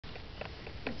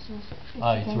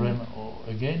It ran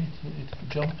again. It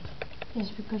jumped. Yes,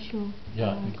 because you.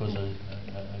 Yeah, because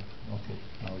okay,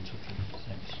 now it's okay.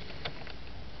 Thanks.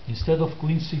 Instead of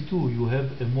queen c2, you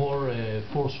have a more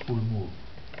forceful move,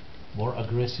 more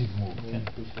aggressive move.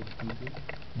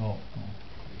 No.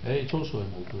 It's also a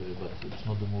move, but it's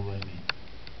not the move I mean.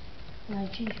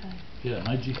 Knight g5. Yeah,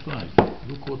 knight g5.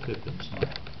 Look what happens now.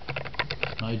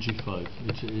 Knight g5.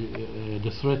 It's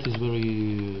the threat is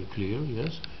very clear,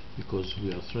 yes, because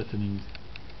we are threatening.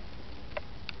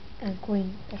 And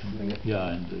queen f3.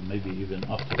 Yeah, and maybe even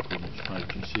after queen h5,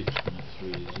 g6, queen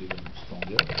f3 is even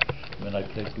stronger. When I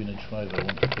play queen h5, I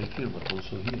want to take here, but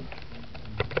also here.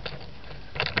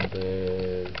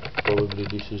 And probably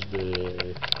this is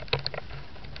the.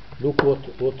 Look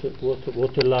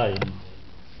what a line.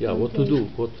 Yeah, what to do?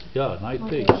 Knight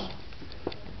takes.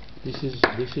 This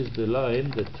is the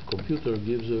line that computer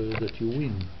gives that you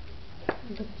win,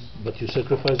 but you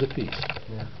sacrifice a piece.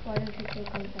 Yeah. Why don't you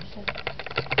take on f7?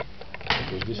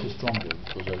 Because this is stronger.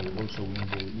 Because I will also win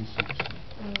the e6.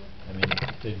 I mean,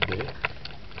 take back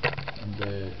and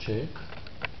check.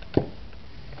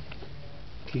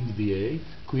 King d8,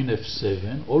 queen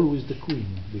f7. Always the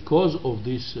queen. Because of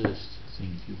this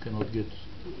thing, you cannot get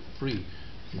free.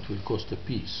 It will cost a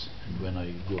piece. And when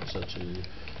I got such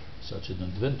an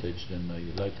advantage, then I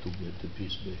like to get the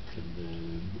piece back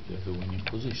and have a winning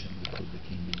position, because the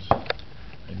king is,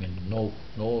 I mean, no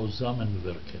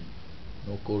Zusammenwirken,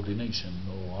 no coordination,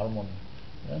 no harmony.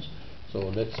 Yes. So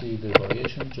let's see the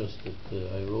variation just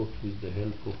that I wrote with the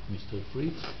help of Mr.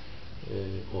 Fritz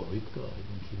or Ritka, I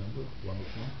don't remember, one of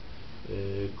them.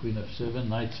 Queen f7,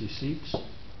 knight c6,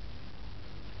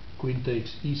 queen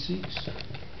takes e6,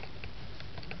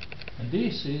 and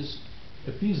this is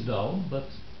a piece down, but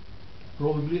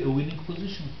probably a winning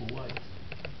position for white,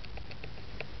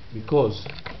 because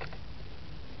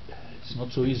it's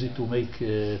not so easy to make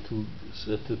to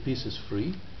set the pieces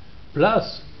free.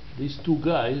 Plus, these two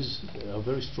guys are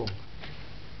very strong,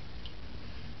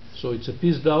 so it's a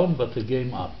piece down but a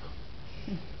game up.